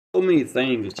So many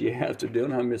things that you have to do. I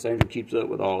don't know how Miss Angel keeps up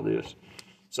with all this.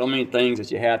 So many things that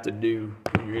you have to do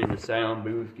when you're in the sound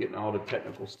booth, getting all the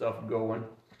technical stuff going.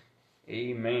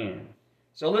 Amen.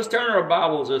 So let's turn our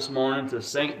Bibles this morning to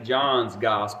St. John's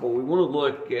Gospel. We want to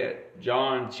look at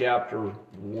John chapter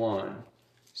 1.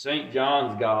 St.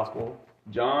 John's Gospel,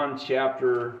 John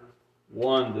chapter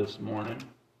 1 this morning.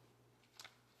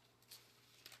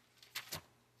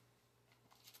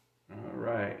 All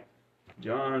right.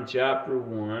 John chapter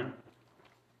 1.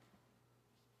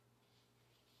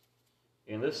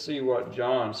 And let's see what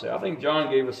John said. I think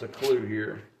John gave us a clue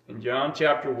here. In John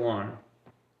chapter 1.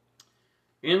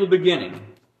 In the beginning.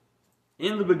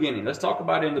 Let's talk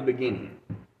about in the beginning.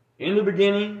 In the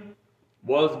beginning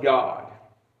was God.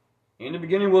 In the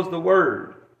beginning was the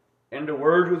Word. And the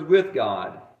Word was with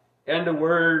God. And the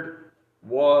Word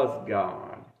was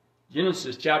God.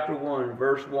 Genesis chapter 1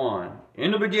 verse 1. In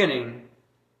the beginning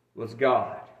was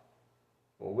God.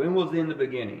 Well, when was in the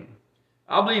beginning?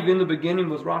 I believe in the beginning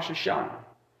was Rosh Hashanah.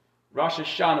 Rosh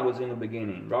Hashanah was in the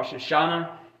beginning. Rosh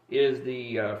Hashanah is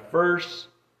the first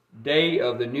day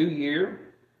of the new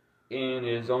year, and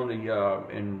is on the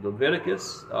in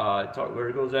Leviticus.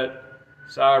 Where goes that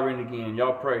siren again?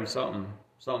 Y'all pray something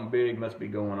big must be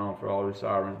going on for all the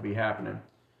sirens to be happening.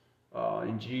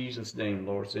 In Jesus' name,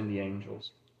 Lord, send the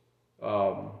angels.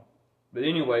 But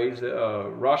anyways,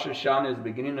 Rosh Hashanah is the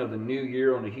beginning of the new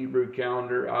year on the Hebrew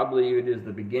calendar. I believe it is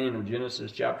the beginning of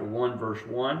Genesis chapter 1, verse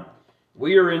 1.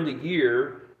 We are in the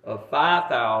year of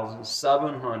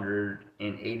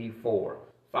 5,784.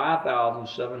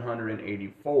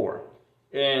 5,784.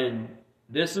 And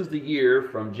this is the year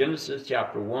from Genesis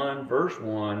chapter 1, verse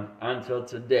 1 until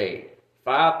today.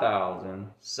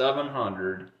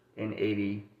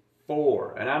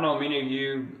 5,784. And I know many of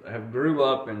you have grew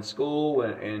up in school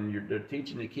and they're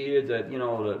teaching the kids that,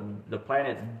 the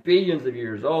planet's billions of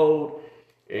years old,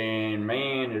 and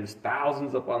man is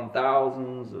thousands upon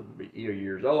thousands of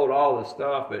years old, all this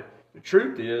stuff. But the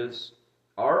truth is,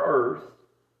 our earth,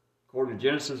 according to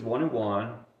Genesis 1 and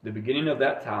 1, the beginning of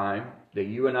that time that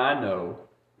you and I know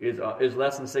is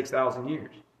less than 6,000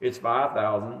 years. It's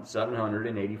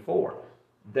 5,784.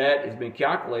 That has been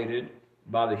calculated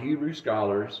by the Hebrew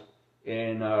scholars.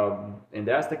 And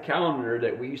that's the calendar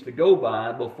that we used to go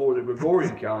by before the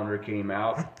Gregorian calendar came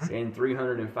out in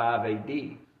 305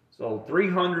 AD. So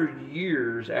 300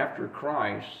 years after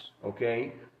Christ,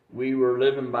 okay, we were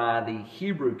living by the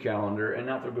Hebrew calendar and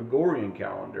not the Gregorian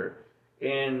calendar.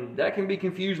 And that can be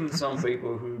confusing to some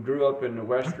people who grew up in the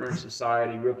Western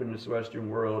society, grew up in this Western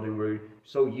world, and were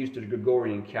so used to the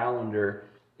Gregorian calendar.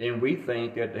 And we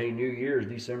think that, hey, New Year is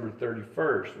December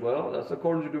 31st. Well, that's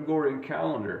according to the Gregorian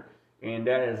calendar. And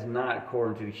that is not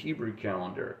according to the Hebrew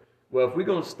calendar. Well, if we're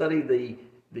going to study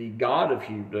the God of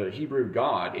Hebrew, the Hebrew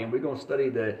God, and we're going to study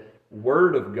the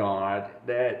Word of God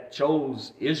that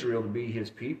chose Israel to be His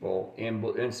people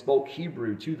and spoke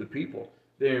Hebrew to the people,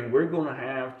 then we're going to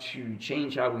have to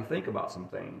change how we think about some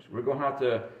things. We're going to have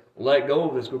to let go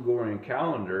of this Gregorian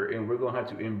calendar, and we're going to have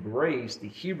to embrace the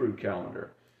Hebrew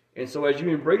calendar. And so as you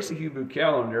embrace the Hebrew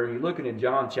calendar, you're looking at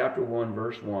John chapter 1,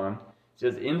 verse 1, it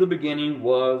says, in the beginning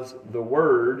was the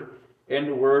Word, and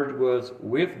the Word was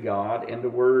with God, and the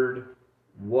Word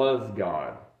was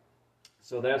God.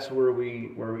 So that's where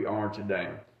we are today.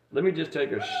 Let me just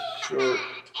take a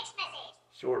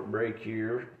short break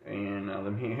here, and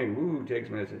let me, text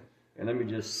message. And let me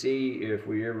just see if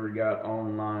we ever got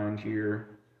online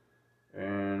here.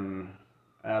 And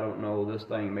I don't know, this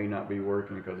thing may not be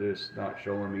working because it's not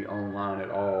showing me online at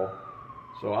all.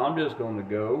 So I'm just going to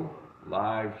go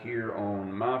live here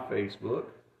on my Facebook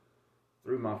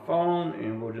through my phone,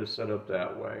 and we'll just set up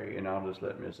that way. And I'll just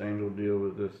let Miss Angel deal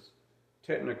with this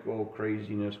technical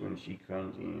craziness when she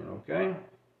comes in, okay?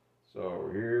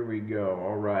 So here we go.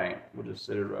 All right. We'll just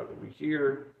set it right over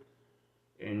here,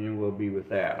 and then we'll be with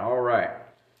that. All right.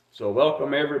 So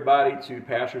welcome everybody to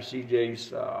Pastor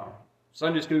CJ's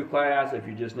Sunday school class. If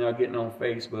you're just now getting on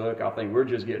Facebook, I think we're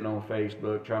just getting on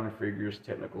Facebook trying to figure this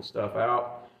technical stuff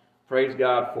out. Praise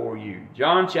God for you.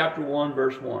 John chapter 1,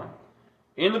 verse 1.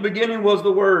 In the beginning was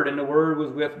the Word, and the Word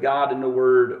was with God, and the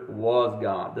Word was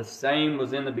God. The same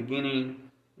was in the beginning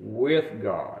with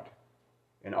God.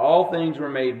 And all things were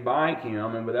made by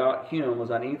Him, and without Him was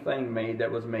not anything made that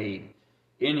was made.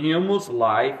 In Him was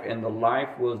life, and the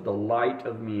life was the light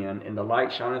of men. And the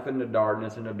light shineth in the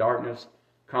darkness, and the darkness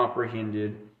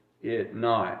comprehended it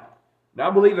not. Now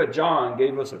I believe that John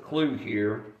gave us a clue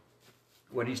here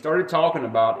when he started talking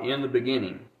about in the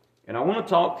beginning. And I want to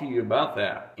talk to you about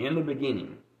that, in the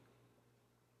beginning.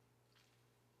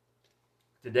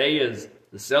 Today is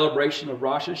the celebration of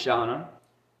Rosh Hashanah.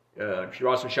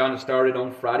 Rosh Hashanah started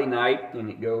on Friday night, and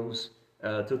it goes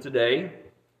till today.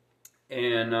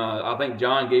 And I think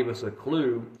John gave us a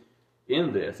clue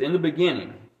in this. In the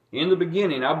beginning,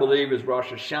 I believe, is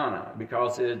Rosh Hashanah,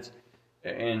 because it's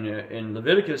in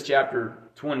Leviticus chapter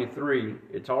 23.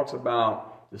 It talks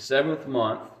about the 7th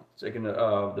month,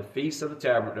 the Feast of the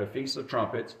Tabernacle, the Feast of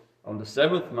Trumpets, on the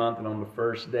 7th month and on the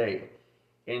first day.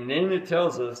 And then it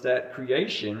tells us that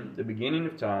creation, the beginning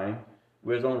of time,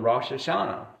 was on Rosh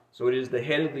Hashanah. So it is the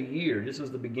head of the year. This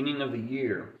is the beginning of the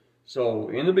year. So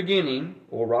in the beginning,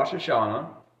 or Rosh Hashanah,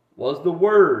 was the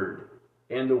Word.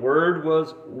 And the Word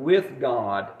was with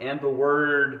God. And the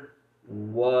Word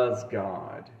was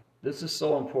God. This is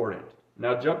so important.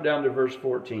 Now jump down to verse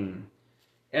 14.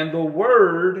 And the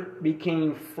Word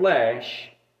became flesh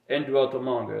and dwelt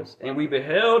among us. And we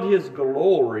beheld His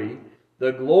glory,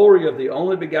 the glory of the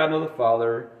only begotten of the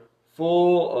Father,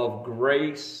 full of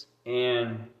grace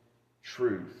and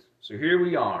truth. So here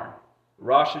we are,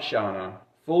 Rosh Hashanah,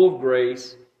 full of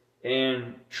grace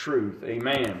and truth.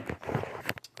 Amen.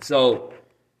 So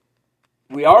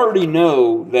we already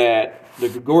know that the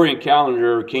Gregorian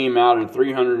calendar came out in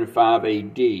 305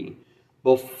 AD.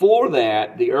 Before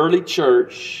that, the early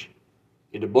church,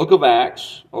 in the book of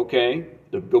Acts, go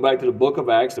back to the book of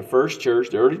Acts, the first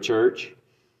church, the early church,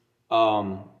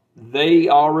 they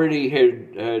already had,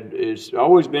 it's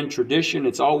always been tradition,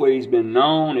 it's always been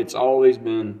known, it's always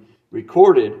been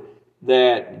recorded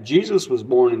that Jesus was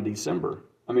born in December.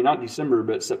 I mean, not December,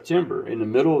 but September, in the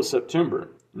middle of September.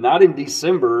 Not in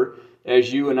December,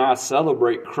 as you and I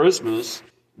celebrate Christmas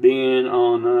being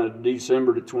on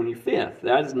December the 25th.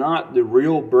 That is not the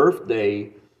real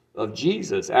birthday of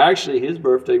Jesus. Actually, His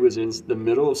birthday was in the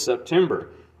middle of September.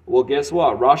 Well, guess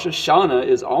what? Rosh Hashanah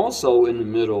is also in the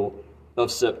middle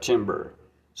of September.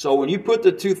 So when you put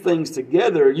the two things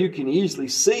together, you can easily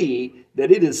see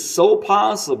that it is so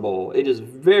possible, it is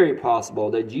very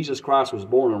possible that Jesus Christ was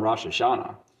born on Rosh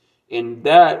Hashanah. And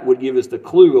that would give us the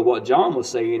clue of what John was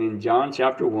saying in John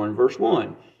chapter 1, verse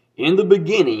 1. In the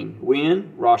beginning,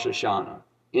 when? Rosh Hashanah.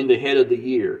 In the head of the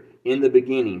year. In the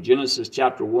beginning. Genesis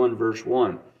chapter 1, verse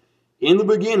 1. In the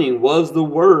beginning was the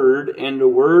Word, and the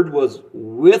Word was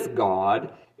with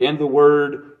God, and the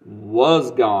Word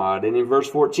was God. And in verse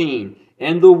 14,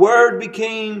 and the Word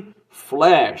became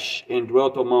flesh and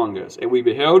dwelt among us. And we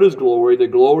beheld His glory, the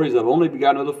glories of only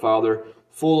begotten of the Father,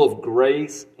 full of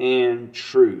grace and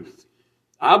truth.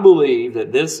 I believe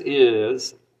that this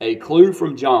is a clue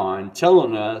from John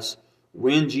telling us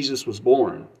when Jesus was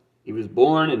born. He was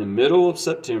born in the middle of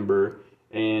September.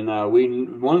 And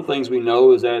one of the things we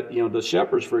know is that, the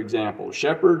shepherds, for example,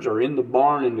 shepherds are in the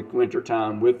barn in the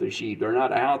wintertime with the sheep. They're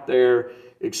not out there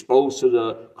exposed to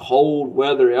the cold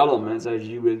weather elements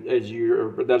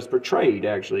that's portrayed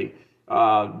actually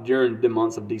during the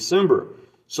months of December.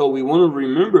 So we want to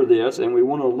remember this, and we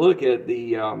want to look at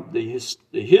the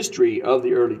history of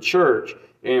the early church.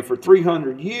 And for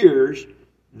 300 years,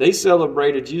 they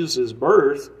celebrated Jesus'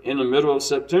 birth in the middle of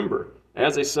September,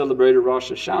 as they celebrated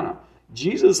Rosh Hashanah.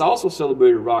 Jesus also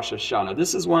celebrated Rosh Hashanah.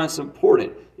 This is why it's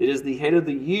important. It is the head of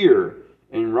the year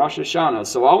in Rosh Hashanah.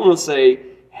 So I want to say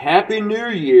Happy New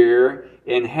Year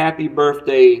and happy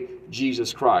birthday,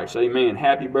 Jesus Christ. Amen.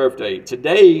 Happy birthday.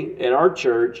 Today at our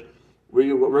church,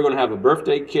 we're going to have a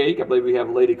birthday cake. I believe we have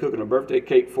a lady cooking a birthday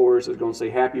cake for us. It's going to say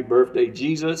Happy Birthday,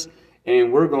 Jesus.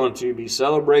 And we're going to be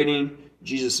celebrating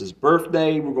Jesus'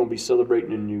 birthday. We're going to be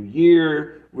celebrating a new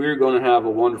year. We're going to have a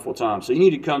wonderful time. So you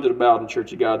need to come to the Bowden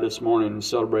Church of God this morning and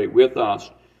celebrate with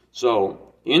us.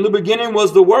 So, in the beginning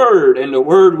was the Word, and the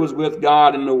Word was with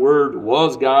God, and the Word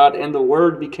was God, and the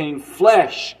Word became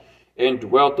flesh and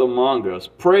dwelt among us.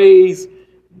 Praise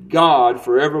God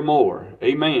forevermore.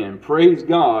 Amen. Praise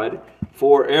God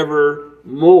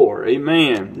forevermore.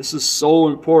 Amen. This is so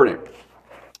important.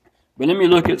 But let me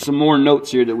look at some more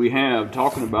notes here that we have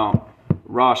talking about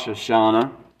Rosh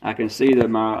Hashanah. I can see that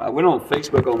I went on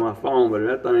Facebook on my phone, but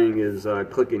that thing is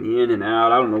clicking in and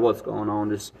out. I don't know what's going on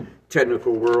in this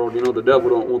technical world. The devil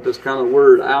don't want this kind of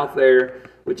word out there,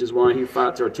 which is why he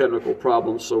fights our technical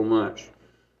problems so much.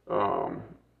 So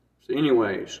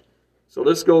anyways, so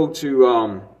let's go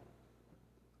to,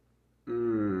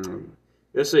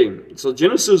 let's see. So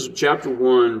Genesis chapter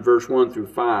 1, verse 1 through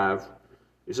 5,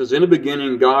 it says, in the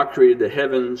beginning God created the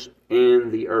heavens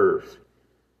and the earth.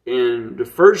 And the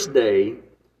first day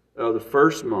of the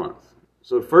first month.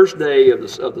 So the first day of the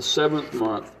 7th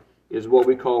month is what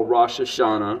we call Rosh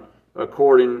Hashanah,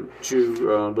 according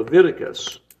to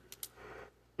Leviticus.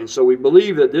 And so we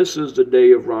believe that this is the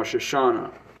day of Rosh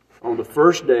Hashanah, on the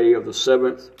first day of the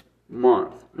 7th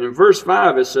month. In verse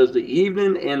 5 it says, the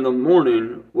evening and the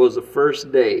morning was the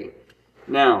first day.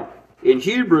 Now, In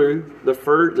Hebrew,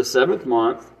 the seventh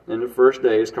month and the first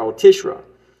day is called Tishra.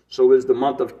 So it's the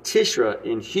month of Tishra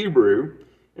in Hebrew.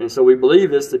 And so we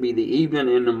believe this to be the evening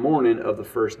and the morning of the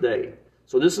first day.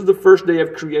 So this is the first day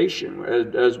of creation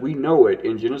as we know it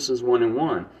in Genesis 1 and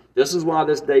 1. This is why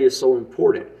this day is so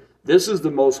important. This is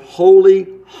the most holy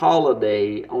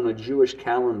holiday on a Jewish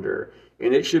calendar.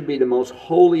 And it should be the most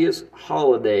holiest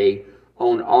holiday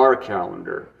on our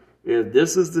calendar.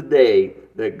 This is the day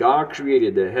that God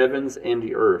created the heavens and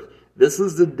the earth. This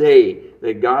is the day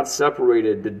that God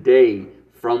separated the day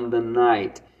from the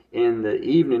night and the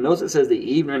evening. Notice it says the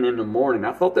evening and the morning.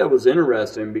 I thought that was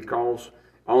interesting because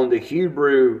on the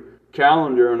Hebrew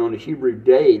calendar and on the Hebrew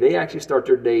day, they actually start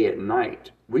their day at night.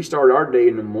 We start our day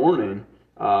in the morning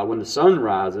when the sun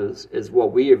rises, is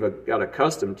what we have got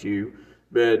accustomed to.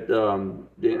 But on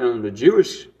the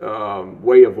Jewish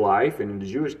way of life and in the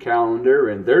Jewish calendar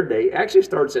and their day actually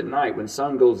starts at night when the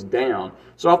sun goes down.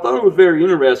 So I thought it was very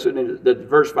interesting that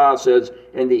verse 5 says,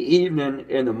 and the evening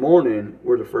and the morning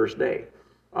were the first day.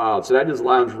 So that just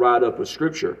lines right up with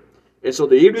Scripture. And so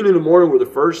the evening and the morning were the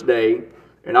first day,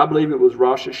 and I believe it was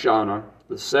Rosh Hashanah,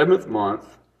 the seventh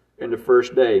month and the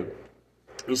first day.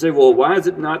 You say, well, why is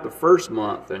it not the first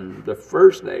month and the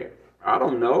first day? I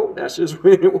don't know. That's just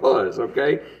when it was,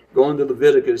 okay? Going to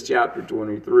Leviticus chapter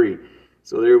 23.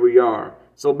 So there we are.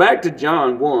 So back to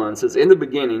John 1, it says, in the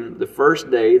beginning, the first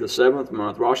day, the seventh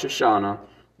month, Rosh Hashanah,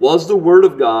 was the Word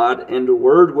of God, and the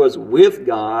Word was with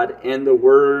God, and the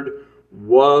Word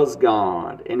was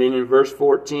God. And then in verse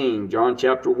 14, John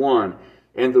chapter 1,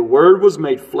 and the Word was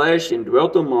made flesh and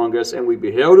dwelt among us, and we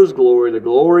beheld His glory. The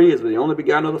glory is the only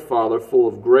begotten of the Father, full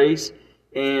of grace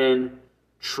and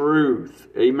truth.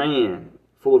 Amen.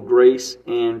 Full of grace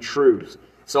and truth.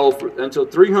 So until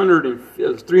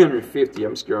 350,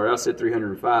 I'm scared, I said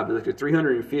 305, but it's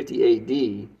 350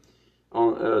 AD.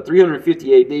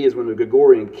 350 AD is when the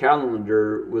Gregorian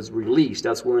calendar was released.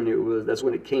 That's when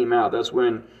it came out. That's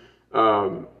when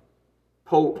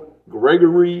Pope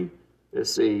Gregory,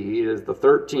 let's see, he is the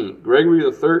 13th. Gregory the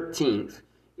 13th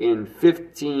in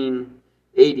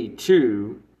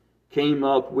 1582 came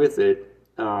up with it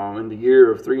in the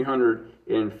year of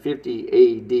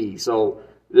 350 AD. So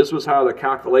this was how the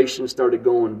calculations started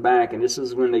going back, and this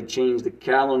is when they changed the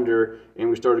calendar, and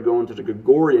we started going to the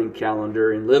Gregorian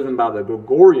calendar and living by the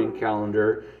Gregorian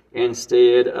calendar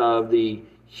instead of the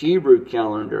Hebrew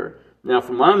calendar. Now,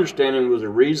 from my understanding, was the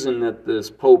reason that this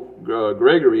Pope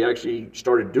Gregory actually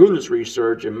started doing this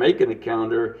research and making a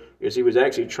calendar is he was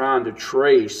actually trying to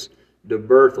trace the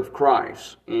birth of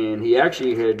Christ. And he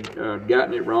actually had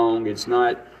gotten it wrong. It's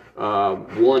not 1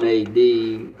 AD.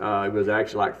 It was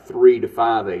actually like 3 to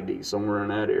 5 AD, somewhere in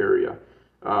that area.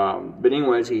 But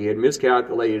anyways, he had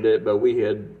miscalculated it, but we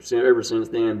had, ever since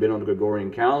then, been on the Gregorian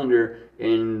calendar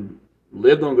and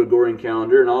lived on the Gregorian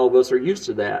calendar, and all of us are used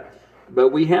to that. But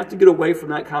we have to get away from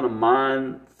that kind of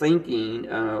mind thinking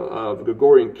of the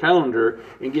Gregorian calendar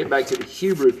and get back to the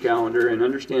Hebrew calendar and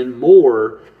understand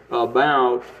more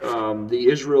about the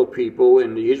Israel people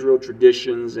and the Israel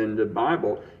traditions and the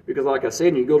Bible. Because like I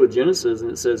said, you go to Genesis and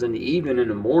it says in the evening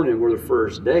and the morning were the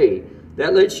first day.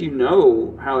 That lets you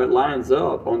know how it lines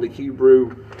up on the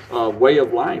Hebrew way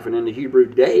of life and in the Hebrew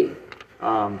day.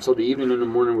 So the evening and the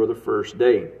morning were the first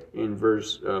day in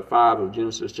verse 5 of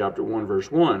Genesis chapter 1,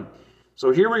 verse 1.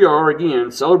 So here we are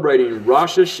again celebrating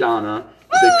Rosh Hashanah,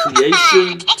 the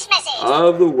creation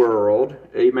of the world.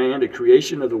 Amen. The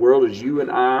creation of the world as you and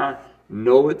I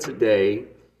know it today.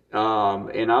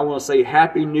 And I want to say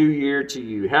Happy New Year to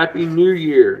you. Happy New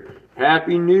Year.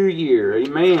 Happy New Year.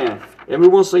 Amen. And we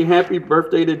want to say happy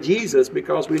birthday to Jesus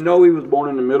because we know He was born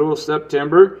in the middle of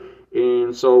September.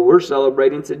 And so we're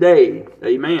celebrating today.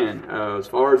 Amen. As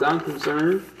far as I'm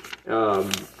concerned,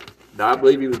 I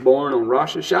believe He was born on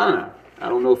Rosh Hashanah. I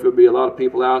don't know if there'll be a lot of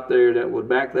people out there that would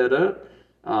back that up.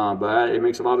 But it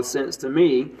makes a lot of sense to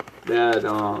me that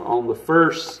on the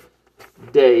first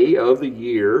day of the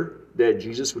year that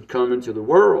Jesus would come into the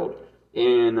world.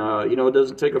 And, it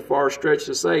doesn't take a far stretch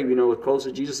to say, as close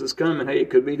as Jesus is coming, hey, it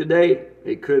could be today.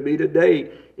 It could be today.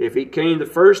 If He came the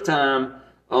first time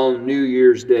on New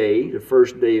Year's Day, the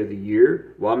first day of the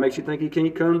year, what makes you think He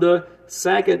can't come the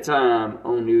second time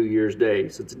on New Year's Day?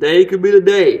 So today could be the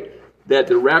day that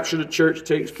the rapture of the church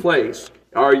takes place.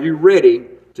 Are you ready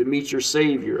to meet your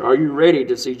Savior? Are you ready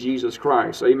to see Jesus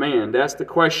Christ? Amen. That's the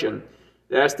question.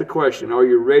 That's the question. Are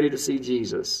you ready to see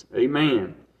Jesus?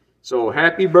 Amen. So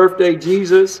happy birthday,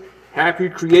 Jesus. Happy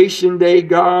creation day,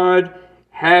 God.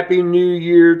 Happy New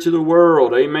Year to the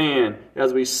world. Amen.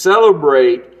 As we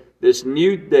celebrate this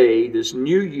new day, this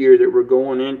new year that we're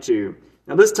going into.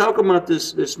 Now let's talk about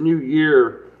this new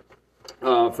year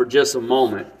for just a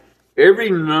moment.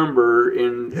 every number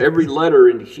in every letter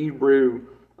in the Hebrew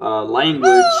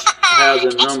language has a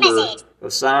number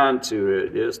assigned to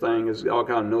it. This thing is all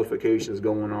kind of notifications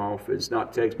going off. It's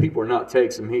not text. People are not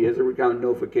texting me. Every kind of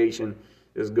notification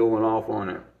is going off on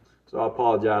it. So I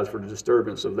apologize for the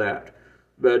disturbance of that.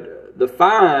 But the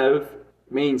 5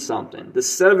 means something. The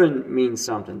 7 means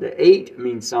something. The 8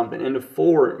 means something. And the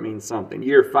 4 means something.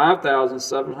 Year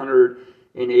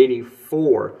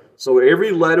 5,784. So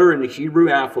every letter in the Hebrew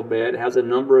alphabet has a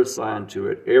number assigned to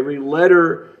it. Every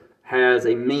letter has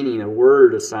a meaning, a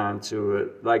word assigned to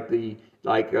it. Like the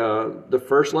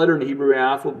first letter in the Hebrew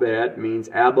alphabet means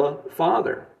Abba,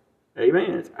 Father.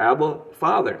 Amen. It's Abba,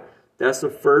 Father. That's the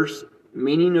first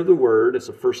meaning of the word. It's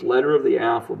the first letter of the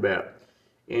alphabet.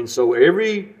 And so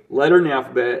every letter in the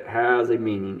alphabet has a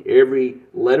meaning. Every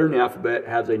letter in the alphabet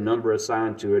has a number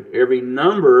assigned to it. Every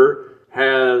number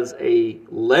has a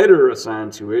letter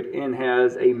assigned to it and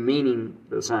has a meaning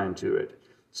assigned to it.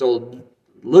 So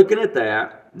looking at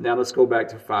that, now let's go back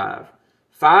to 5.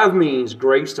 5 means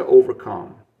grace to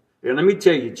overcome. And let me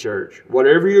tell you, church,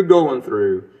 whatever you're going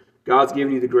through, God's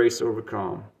giving you the grace to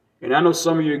overcome. And I know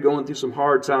some of you are going through some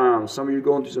hard times. Some of you are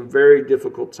going through some very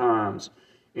difficult times.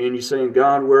 And you're saying,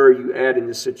 God, where are you at in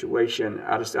this situation?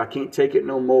 I can't take it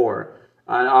no more.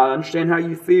 I understand how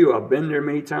you feel. I've been there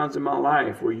many times in my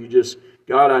life where you just,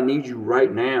 God, I need you right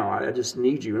now. I just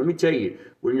need you. Let me tell you,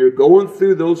 when you're going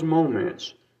through those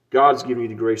moments, God's giving you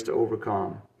the grace to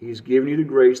overcome. He's giving you the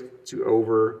grace to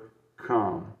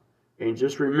overcome. And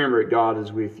just remember, God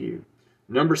is with you.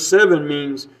 Number 7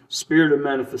 means spirit of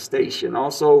manifestation.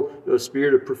 Also, the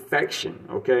spirit of perfection,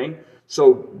 okay?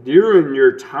 So during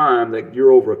your time that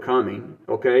you're overcoming,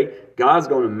 okay, God's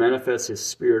going to manifest His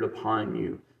Spirit upon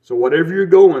you. So whatever you're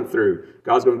going through,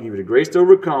 God's going to give you the grace to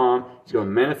overcome. He's going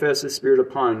to manifest His Spirit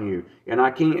upon you. And I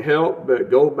can't help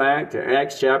but go back to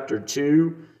Acts chapter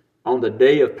 2 on the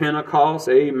day of Pentecost.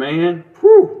 Amen.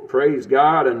 Whew, praise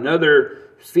God. Another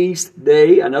feast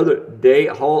day, another day,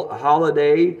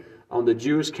 holiday on the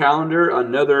Jewish calendar,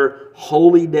 another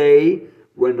holy day.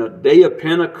 When the day of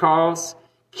Pentecost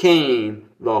came,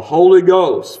 the Holy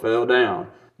Ghost fell down.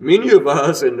 Many of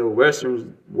us in the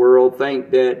Western world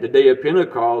think that the day of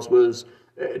Pentecost was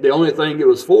the only thing it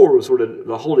was for was for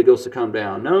the Holy Ghost to come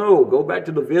down. No, go back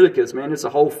to Leviticus, man. It's a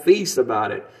whole feast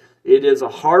about it. It is a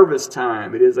harvest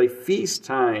time. It is a feast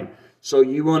time. So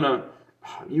you want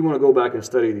to go back and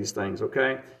study these things,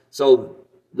 okay? So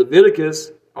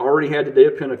Leviticus already had the day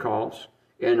of Pentecost,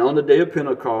 and on the day of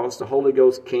Pentecost, the Holy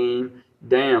Ghost came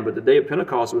down. But the day of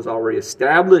Pentecost was already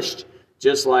established,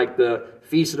 just like the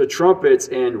Feast of the Trumpets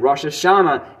and Rosh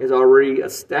Hashanah is already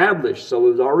established. So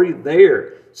it was already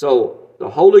there. So the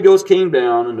Holy Ghost came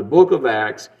down in the book of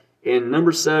Acts, and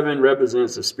number 7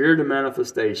 represents the spirit of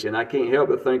manifestation. I can't help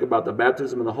but think about the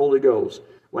baptism of the Holy Ghost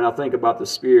when I think about the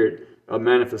spirit of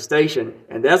manifestation.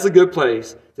 And that's a good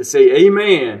place to say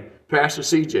amen, Pastor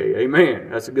CJ. Amen.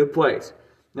 That's a good place.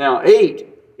 Now 8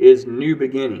 is new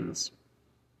beginnings.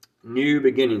 New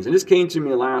beginnings. And this came to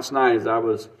me last night as I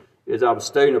was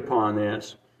studying upon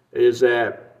this, is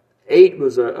that 8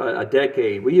 was a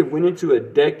decade. We have went into a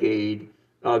decade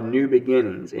of new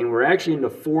beginnings, and we're actually in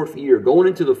the 4th year, going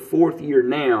into the 4th year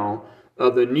now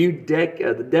of the new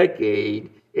decade,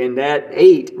 and that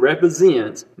 8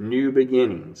 represents new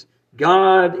beginnings.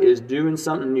 God is doing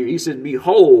something new. He says,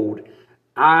 behold,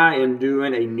 I am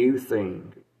doing a new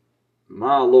thing.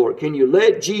 My Lord, can you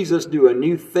let Jesus do a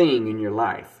new thing in your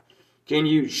life? Can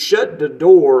you shut the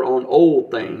door on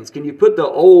old things? Can you put the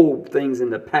old things in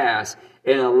the past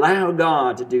and allow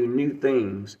God to do new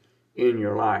things in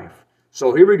your life?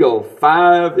 So here we go.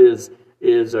 5 is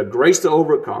a grace to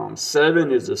overcome.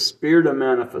 7 is a spirit of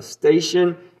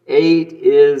manifestation. 8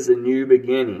 is the new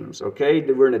beginnings. Okay,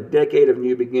 we're in a decade of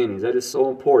new beginnings. That is so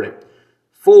important.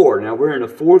 4. Now we're in the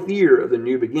 4th year of the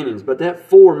new beginnings, but that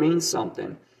 4 means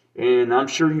something. And I'm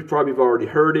sure you probably have already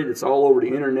heard it. It's all over the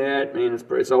internet. Man,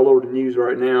 it's all over the news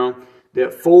right now.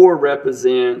 That 4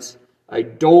 represents a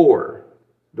door.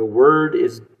 The word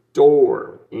is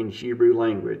door in Hebrew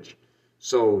language.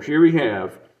 So here we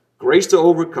have grace to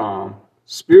overcome,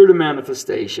 spirit of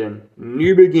manifestation,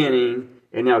 new beginning,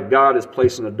 and now God is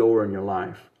placing a door in your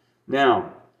life.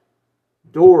 Now,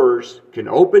 doors can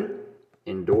open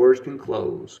and doors can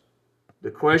close. The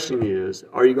question is,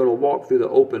 are you going to walk through the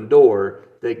open door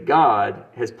that God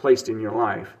has placed in your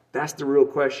life? That's the real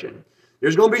question.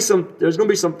 There's going to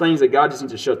be some things that God just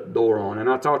needs to shut the door on. And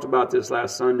I talked about this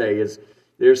last Sunday. Is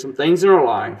there's some things in our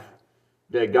life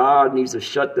that God needs to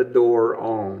shut the door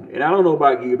on. And I don't know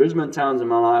about you, but there's been times in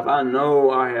my life I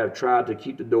know I have tried to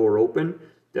keep the door open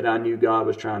that I knew God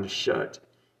was trying to shut.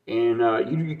 And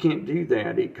you can't do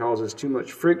that. It causes too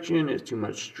much friction. It's too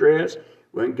much stress.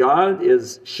 When God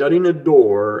is shutting a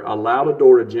door, allow the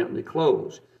door to gently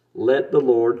close. Let the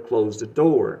Lord close the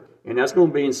door. And that's going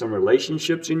to be in some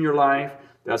relationships in your life.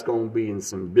 That's going to be in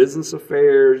some business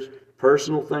affairs,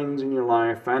 personal things in your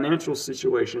life, financial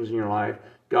situations in your life.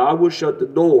 God will shut the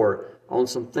door on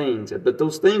some things. But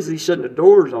those things that He's shutting the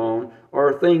doors on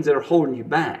are things that are holding you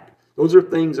back. Those are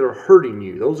things that are hurting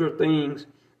you. Those are things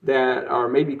that are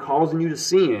maybe causing you to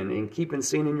sin and keeping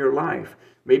sin in your life.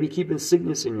 Maybe keeping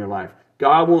sickness in your life.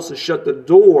 God wants to shut the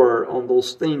door on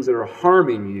those things that are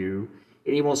harming you.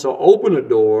 And He wants to open a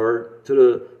door to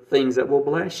the things that will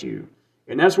bless you.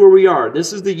 And that's where we are.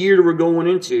 This is the year that we're going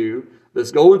into.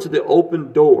 Let's go into the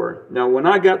open door. Now, when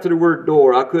I got to the word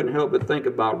door, I couldn't help but think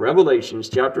about Revelations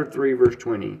chapter 3, verse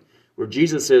 20, where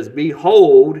Jesus says,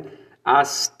 "Behold, I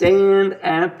stand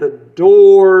at the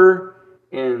door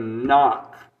and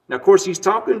knock." Now, of course, He's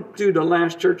talking to the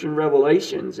last church in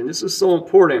Revelations. And this is so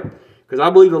important because I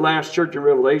believe the last church in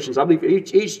Revelations, I believe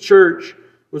each church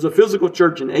was a physical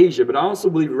church in Asia, but I also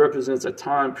believe it represents a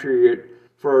time period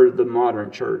for the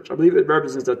modern church. I believe it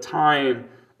represents a time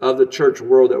of the church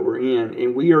world that we're in,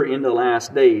 and we are in the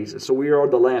last days. So we are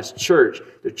the last church,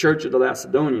 the church of the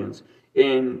Laodiceans.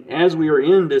 And as we are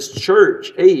in this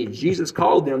church age, Jesus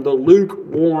called them the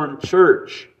lukewarm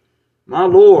church. My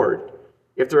Lord,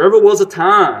 if there ever was a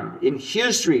time in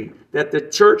history that the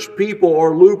church people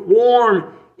are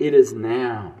lukewarm, it is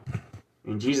now.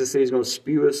 And Jesus said He's going to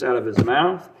spew us out of His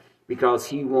mouth because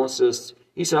He wants us.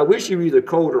 He said, "I wish you were either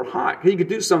cold or hot." He could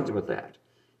do something with that.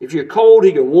 If you're cold,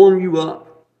 He can warm you up.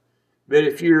 But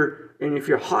if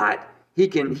you're hot, He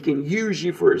can use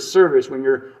you for His service. When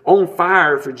you're on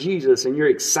fire for Jesus and you're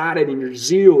excited and your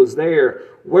zeal is there,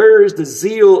 where is the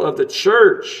zeal of the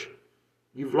church?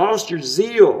 You've lost your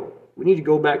zeal. We need to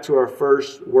go back to our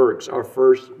first works, our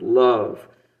first love,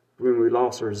 when we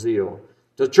lost our zeal.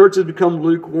 The church has become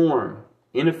lukewarm,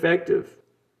 ineffective,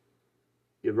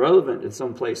 irrelevant in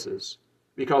some places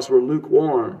because we're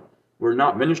lukewarm. We're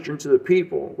not ministering to the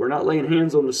people. We're not laying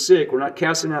hands on the sick. We're not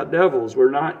casting out devils.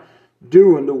 We're not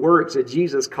doing the works that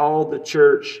Jesus called the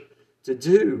church to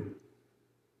do.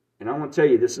 And I want to tell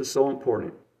you, this is so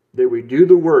important, that we do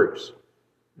the works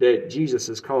that Jesus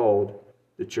has called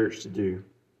the church to do.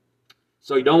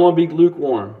 So you don't want to be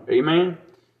lukewarm. Amen?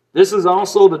 This is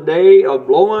also the day of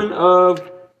blowing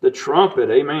of the trumpet.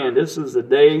 Amen. This is the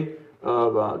day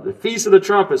of the Feast of the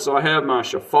Trumpet. So I have my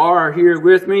shofar here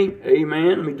with me.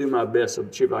 Amen. Let me do my best to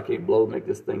see if I can't blow, make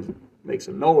this thing make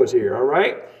some noise here. All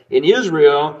right. In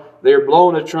Israel, they're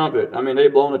blowing a trumpet. I mean, they're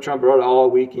blowing the trumpet all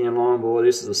weekend long. Boy,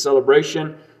 this is a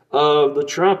celebration of the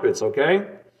trumpets. Okay.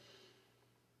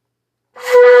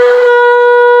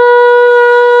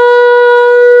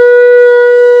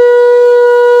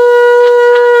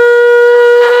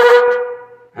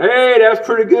 That's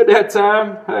pretty good that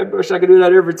time. I wish I could do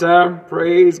that every time.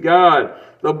 Praise God.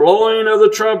 The blowing of the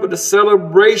trumpet, the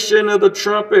celebration of the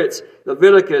trumpets.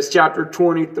 Leviticus chapter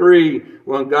 23,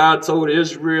 when God told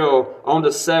Israel on the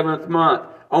 7th month,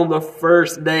 on the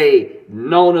first day,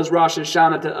 known as Rosh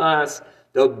Hashanah to us,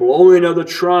 the blowing of the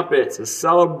trumpets, the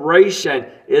celebration.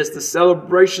 It's the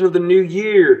celebration of the new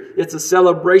year. It's a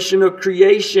celebration of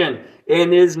creation.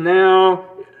 And is now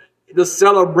the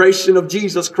celebration of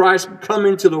Jesus Christ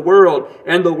coming to the world,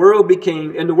 and the Word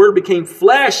became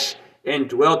flesh and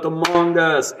dwelt among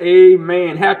us.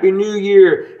 Amen. Happy New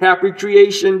Year, Happy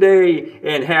Creation Day,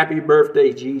 and Happy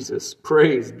Birthday, Jesus.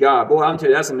 Praise God. Boy, I'm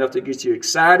telling you, that's enough to get you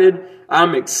excited.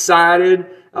 I'm excited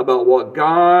about what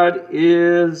God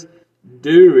is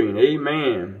doing.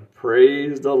 Amen.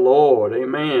 Praise the Lord.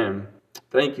 Amen.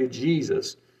 Thank you,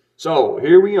 Jesus. So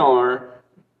here we are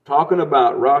talking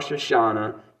about Rosh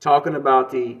Hashanah, talking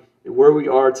about where we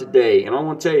are today. And I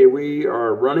want to tell you, we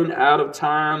are running out of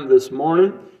time this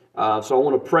morning. So I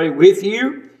want to pray with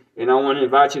you. And I want to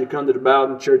invite you to come to the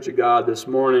Bowden Church of God this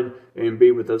morning and be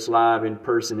with us live in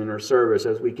person in our service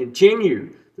as we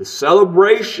continue the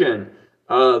celebration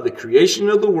of the creation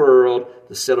of the world,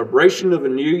 the celebration of a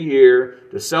new year,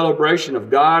 the celebration of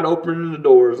God opening the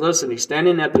doors. Listen, He's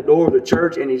standing at the door of the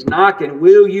church and He's knocking.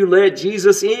 Will you let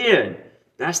Jesus in?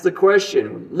 That's the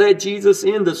question. Let Jesus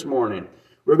in this morning.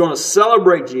 We're going to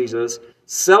celebrate Jesus.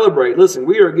 Celebrate. Listen,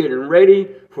 we are getting ready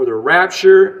for the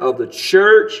rapture of the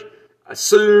church.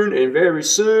 Soon and very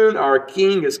soon, our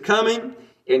King is coming,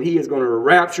 and He is going to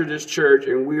rapture this church,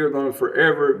 and we are going to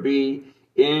forever be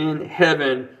in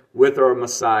heaven with our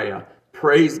Messiah.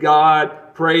 Praise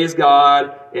God, praise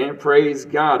God, and praise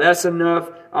God. That's enough.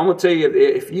 I'm going to tell you,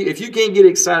 if you can't get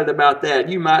excited about that,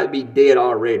 you might be dead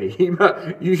already.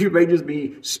 You may just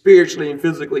be spiritually and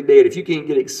physically dead if you can't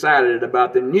get excited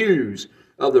about the news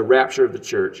of the rapture of the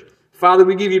church. Father,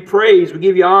 we give you praise, we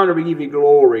give you honor, we give you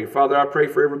glory. Father, I pray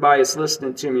for everybody that's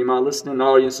listening to me, my listening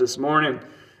audience this morning.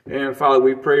 And Father,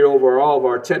 we pray over all of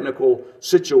our technical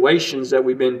situations that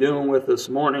we've been dealing with this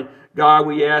morning. God,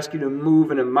 we ask you to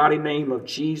move in the mighty name of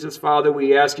Jesus. Father,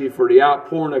 we ask you for the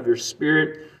outpouring of your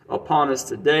Spirit upon us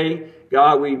today.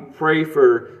 God, we pray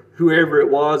for whoever it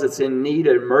was that's in need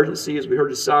of emergency. As we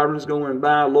heard the sirens going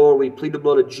by, Lord, we plead the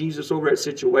blood of Jesus over that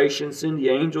situation. Send the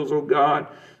angels, oh God.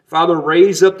 Father,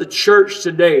 raise up the church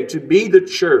today to be the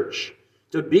church.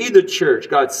 To be the church.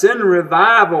 God, send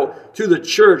revival to the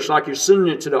church like you're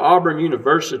sending it to the Auburn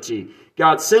University.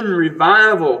 God, send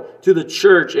revival to the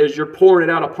church as you're pouring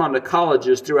it out upon the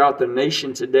colleges throughout the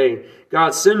nation today.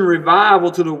 God, send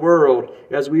revival to the world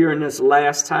as we are in this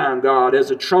last time, God. As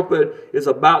the trumpet is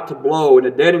about to blow and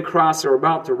the dead in Christ are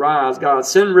about to rise, God,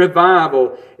 send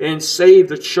revival and save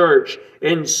the church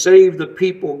and save the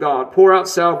people, God. Pour out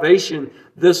salvation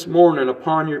this morning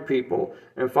upon your people.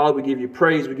 And Father, we give you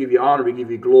praise, we give you honor, we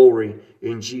give you glory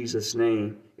in Jesus'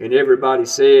 name. And everybody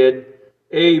said,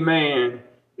 amen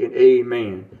and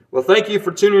amen. Well, thank you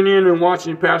for tuning in and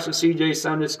watching Pastor CJ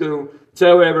Sunday School.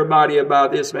 Tell everybody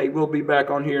about this, mate. We'll be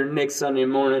back on here next Sunday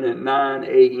morning at 9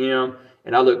 a.m.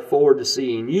 And I look forward to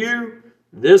seeing you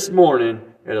this morning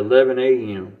at 11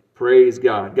 a.m. Praise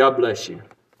God. God bless you.